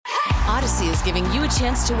Odyssey is giving you a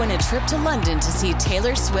chance to win a trip to London to see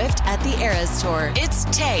Taylor Swift at the Eras Tour. It's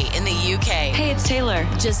Tay in the UK. Hey, it's Taylor.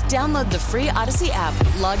 Just download the free Odyssey app,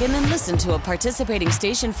 log in and listen to a participating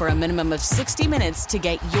station for a minimum of 60 minutes to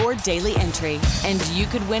get your daily entry. And you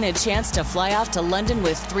could win a chance to fly off to London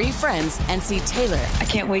with 3 friends and see Taylor. I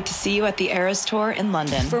can't wait to see you at the Eras Tour in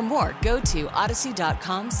London. For more, go to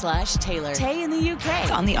odyssey.com/Taylor. Tay in the UK.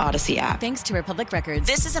 It's on the Odyssey app. Thanks to Republic Records.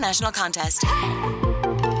 This is a national contest.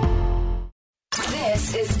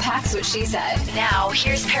 This is Pax What She Said. Now,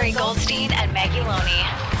 here's Perry Goldstein and Maggie Loney.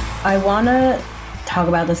 I want to talk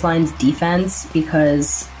about this Lions defense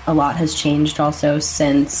because a lot has changed also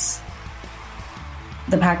since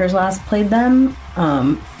the Packers last played them.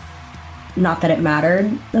 Not that it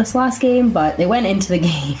mattered this last game, but they went into the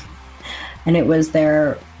game and it was they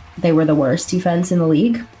were the worst defense in the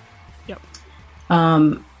league. Yep.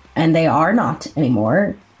 And they are not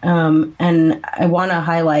anymore. And I want to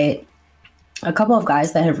highlight a couple of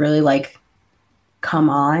guys that have really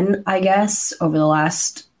come on, I guess, over the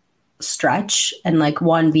last stretch. And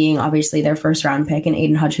one being obviously their first round pick and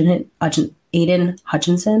Aiden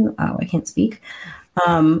Hutchinson. Oh, I can't speak.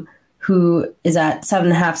 Who is at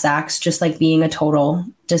 7.5 sacks, just being a total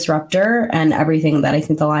disruptor and everything that I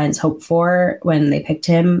think the Lions hoped for when they picked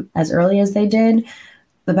him as early as they did.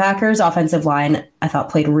 The Packers offensive line, I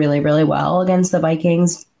thought, played really, really well against the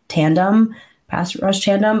Vikings pass rush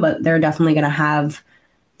tandem, but they're definitely going to have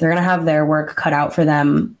their work cut out for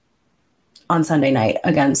them on Sunday night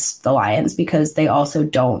against the Lions because they also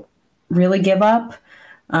don't really give up.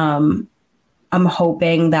 I'm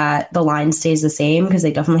hoping that the line stays the same because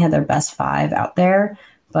they definitely had their best 5 out there,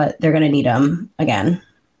 but they're going to need them again.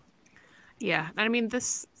 Yeah. I mean,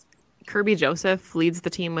 this Kirby Joseph leads the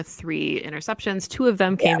team with 3 interceptions. 2 of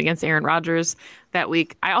them came against Aaron Rodgers that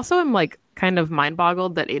week. I also am kind of mind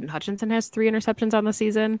boggled that Aiden Hutchinson has 3 interceptions on the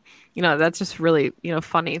season. That's just really,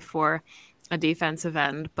 funny for a defensive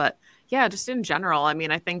end. But yeah, just in general, I mean,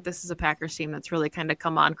 I think this is a Packers team that's really kind of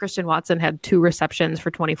come on. Christian Watson had 2 receptions for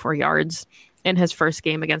 24 yards in his first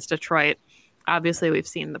game against Detroit. Obviously, we've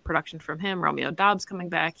seen the production from him. Romeo Doubs coming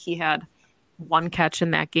back. He had 1 catch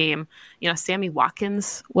in that game. Sammy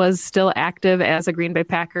Watkins was still active as a Green Bay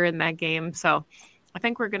Packer in that game. So I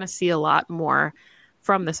think we're going to see a lot more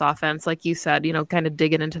from this offense. Like you said, kind of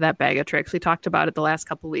digging into that bag of tricks. We talked about it the last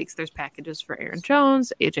couple of weeks. There's packages for Aaron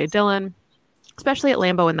Jones, A.J. Dillon, especially at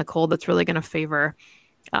Lambeau in the cold. That's really going to favor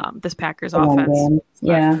this Packers offense.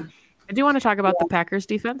 Yeah. I do want to talk about the Packers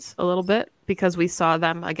defense a little bit because we saw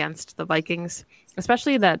them against the Vikings,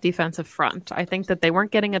 especially that defensive front. I think that they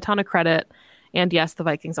weren't getting a ton of credit. And yes, the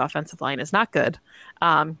Vikings offensive line is not good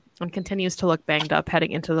and continues to look banged up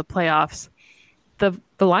heading into the playoffs. The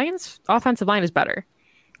Lions offensive line is better.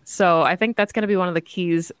 So I think that's going to be one of the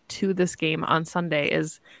keys to this game on Sunday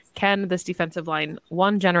is can this defensive line,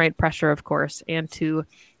 1, generate pressure, of course, and 2,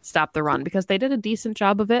 stop the run because they did a decent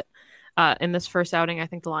job of it. In this first outing, I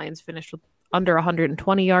think the Lions finished with under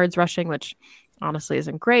 120 yards rushing, which honestly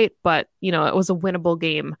isn't great, but, it was a winnable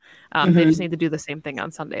game. They just need to do the same thing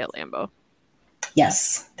on Sunday at Lambeau.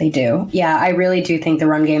 Yes, they do. Yeah, I really do think the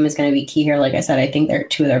run game is going to be key here. Like I said, I think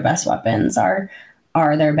 2 of their best weapons are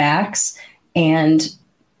their backs, and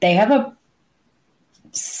they have a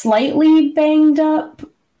slightly banged up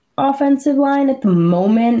offensive line at the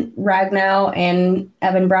moment. Ragnow and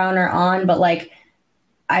Evan Brown are on, but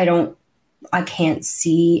I can't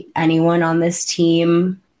see anyone on this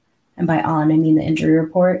team, and by on, I mean the injury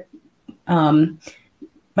report.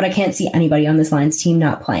 But I can't see anybody on this Lions team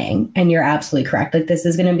not playing. And you're absolutely correct. This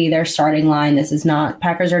is going to be their starting line.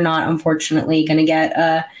 Packers are not, unfortunately, going to get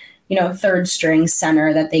a, third string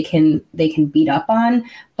center that they can beat up on.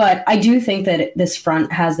 But I do think that this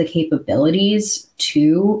front has the capabilities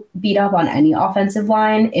to beat up on any offensive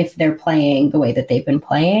line if they're playing the way that they've been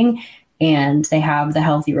playing. And they have the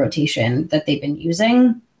healthy rotation that they've been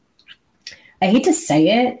using. I hate to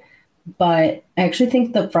say it, but I actually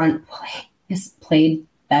think the front has played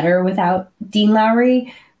better without Dean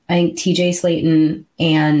Lowry. I think TJ Slayton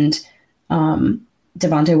and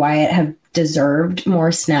Devontae Wyatt have deserved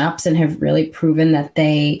more snaps and have really proven that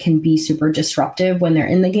they can be super disruptive when they're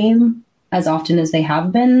in the game as often as they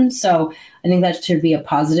have been. So I think that should be a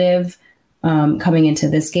positive coming into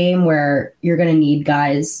this game where you're going to need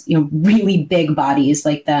guys, really big bodies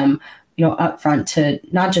like them, up front to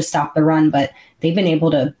not just stop the run, but they've been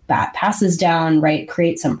able to bat passes down, right,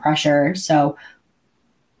 create some pressure. So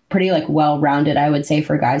pretty well-rounded, I would say,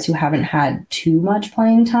 for guys who haven't had too much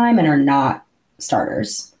playing time and are not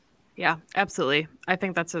starters. Yeah, absolutely. I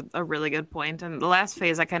think that's a really good point. And the last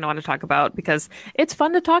phase I kind of want to talk about because it's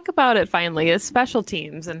fun to talk about it finally is special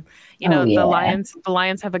teams. And, Oh, yeah. the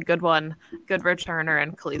Lions have a good one, good returner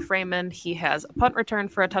and Khalif Raymond. He has a punt return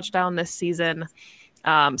for a touchdown this season.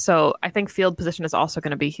 So I think field position is also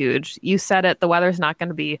going to be huge. You said it, the weather's not going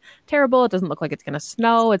to be terrible. It doesn't look like it's going to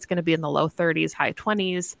snow. It's going to be in the low 30s, high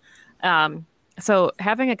 20s. So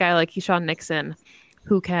having a guy like Keyshawn Nixon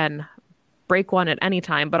who can break one at any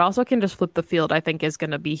time, but also can just flip the field, I think is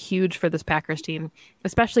going to be huge for this Packers team,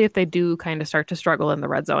 especially if they do kind of start to struggle in the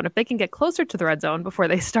red zone. If they can get closer to the red zone before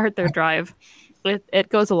they start their drive, it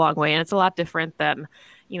goes a long way. And it's a lot different than,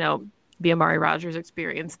 the Amari Rodgers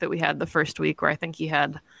experience that we had the first week where I think he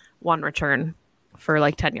had one return for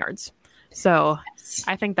like 10 yards. So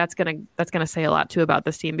I think that's gonna say a lot too about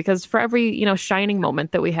this team because for every shining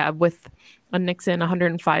moment that we have with a Nixon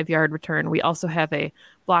 105-yard return, we also have a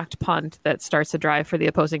blocked punt that starts a drive for the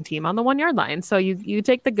opposing team on the 1-yard line. So you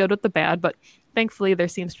take the good with the bad, but thankfully there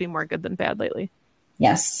seems to be more good than bad lately.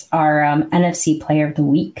 Yes, our NFC Player of the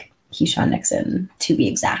Week, Keyshawn Nixon, to be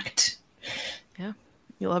exact. Yeah,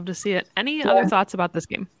 you love to see it. Any other thoughts about this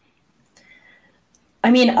game?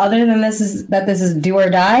 I mean, other than this is do or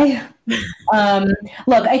die.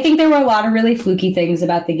 Look, I think there were a lot of really fluky things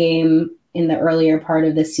about the game in the earlier part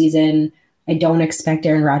of this season. I don't expect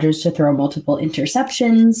Aaron Rodgers to throw multiple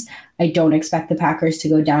interceptions. I don't expect the Packers to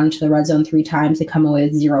go down to the red zone 3 times and come away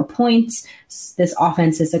with 0 points. This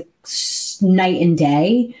offense is a night and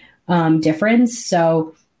day difference.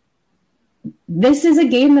 So this is a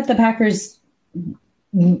game that the Packers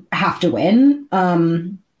have to win.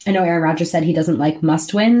 I know Aaron Rodgers said he doesn't like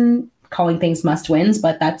must win, calling things must wins,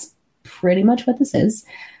 but that's pretty much what this is.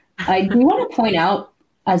 I do want to point out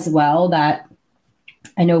as well that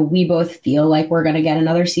I know we both feel like we're going to get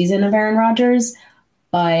another season of Aaron Rodgers,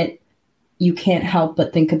 but you can't help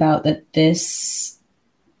but think about that this,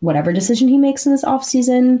 whatever decision he makes in this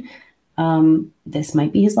offseason, this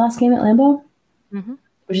might be his last game at Lambeau,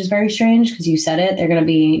 which is very strange because you said it. They're going to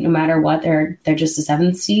be, no matter what, they're just a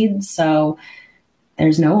 7th seed. So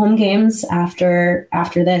there's no home games after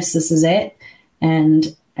this. This is it.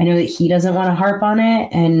 And I know that he doesn't want to harp on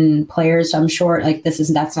it, and players, I'm sure, like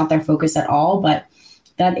that's not their focus at all, but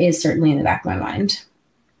that is certainly in the back of my mind.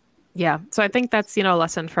 Yeah. So I think that's, a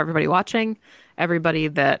lesson for everybody watching, everybody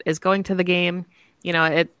that is going to the game.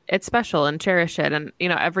 It's special and cherish it. And,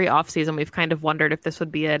 every offseason we've kind of wondered if this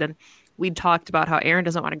would be it. And we talked about how Aaron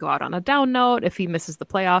doesn't want to go out on a down note. If he misses the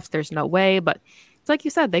playoffs, there's no way. But it's like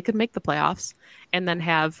you said, they could make the playoffs and then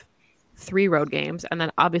have 3 road games and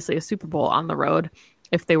then obviously a Super Bowl on the road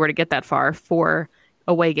if they were to get that far, 4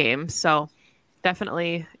 away games. So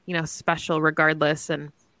definitely, special regardless.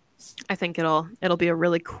 And I think it'll be a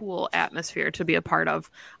really cool atmosphere to be a part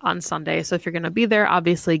of on Sunday. So if you're going to be there,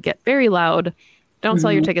 obviously get very loud. Don't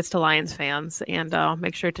sell your tickets to Lions fans, and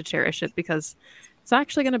make sure to cherish it because it's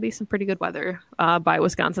actually going to be some pretty good weather by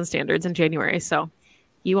Wisconsin standards in January. So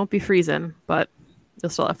you won't be freezing, but you'll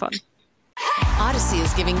still have fun. Odyssey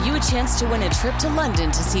is giving you a chance to win a trip to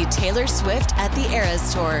London to see Taylor Swift at the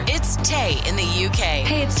Eras Tour. It's Tay in the UK.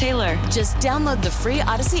 Hey, it's Taylor. Just download the free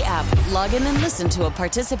Odyssey app, log in and listen to a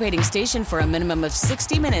participating station for a minimum of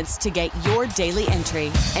 60 minutes to get your daily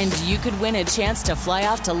entry. And you could win a chance to fly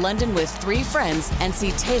off to London with 3 friends and see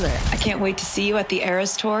Taylor. I can't wait to see you at the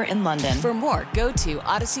Eras Tour in London. For more, go to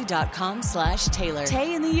odyssey.com/Taylor.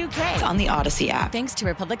 Tay in the UK. It's on the Odyssey app. Thanks to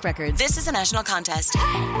Republic Records. This is a national contest.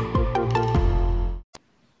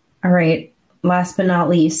 All right. Last but not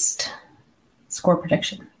least, score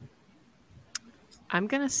prediction. I'm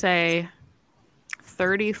going to say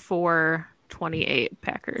 34-28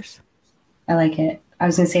 Packers. I like it. I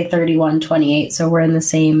was going to say 31-28. So we're in the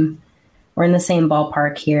same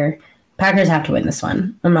ballpark here. Packers have to win this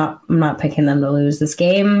one. I'm not picking them to lose this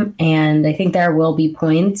game. And I think there will be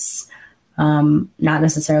points, not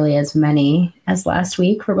necessarily as many as last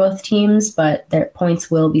week for both teams, but their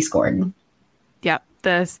points will be scored. Yeah.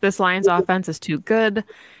 This Lions offense is too good,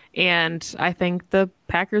 and I think the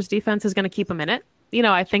Packers defense is going to keep them in it.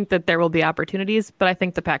 I think that there will be opportunities, but I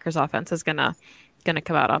think the Packers offense is gonna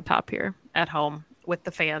come out on top here at home with the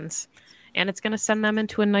fans, and it's going to send them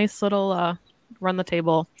into a nice little run the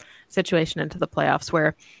table situation into the playoffs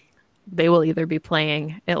where they will either be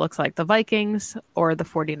playing, it looks like, the Vikings or the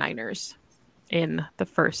 49ers in the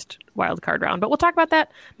first wild card round. But we'll talk about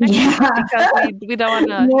that next week because we don't want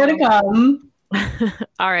to. More to come.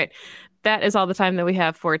 All right. That is all the time that we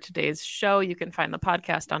have for today's show. You can find the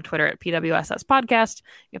podcast on Twitter at PWSS Podcast.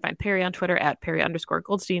 You can find Perry on Twitter at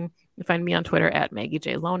Perry_Goldstein. You can find me on Twitter at Maggie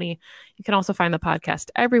J. Loney. You can also find the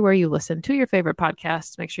podcast everywhere you listen to your favorite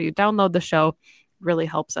podcasts. Make sure you download the show, really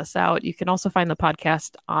helps us out. You can also find the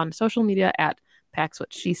podcast on social media at Pax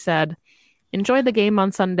What She Said. Enjoy the game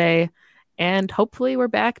on Sunday, and hopefully we're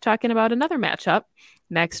back talking about another matchup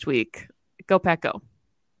next week. Go Pack Go.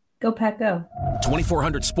 Go Pack Go.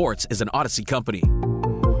 2400 Sports is an Odyssey company.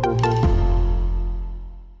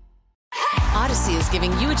 Odyssey is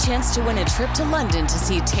giving you a chance to win a trip to London to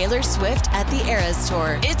see Taylor Swift at the Eras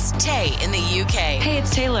Tour. It's Tay in the UK. Hey,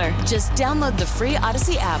 it's Taylor. Just download the free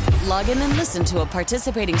Odyssey app, log in and listen to a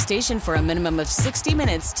participating station for a minimum of 60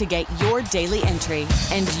 minutes to get your daily entry.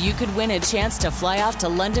 And you could win a chance to fly off to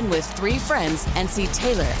London with 3 friends and see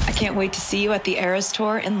Taylor. I can't wait to see you at the Eras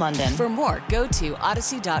Tour in London. For more, go to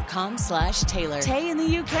odyssey.com/Taylor. Tay in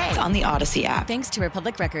the UK. It's on the Odyssey app. Thanks to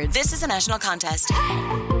Republic Records. This is a national contest.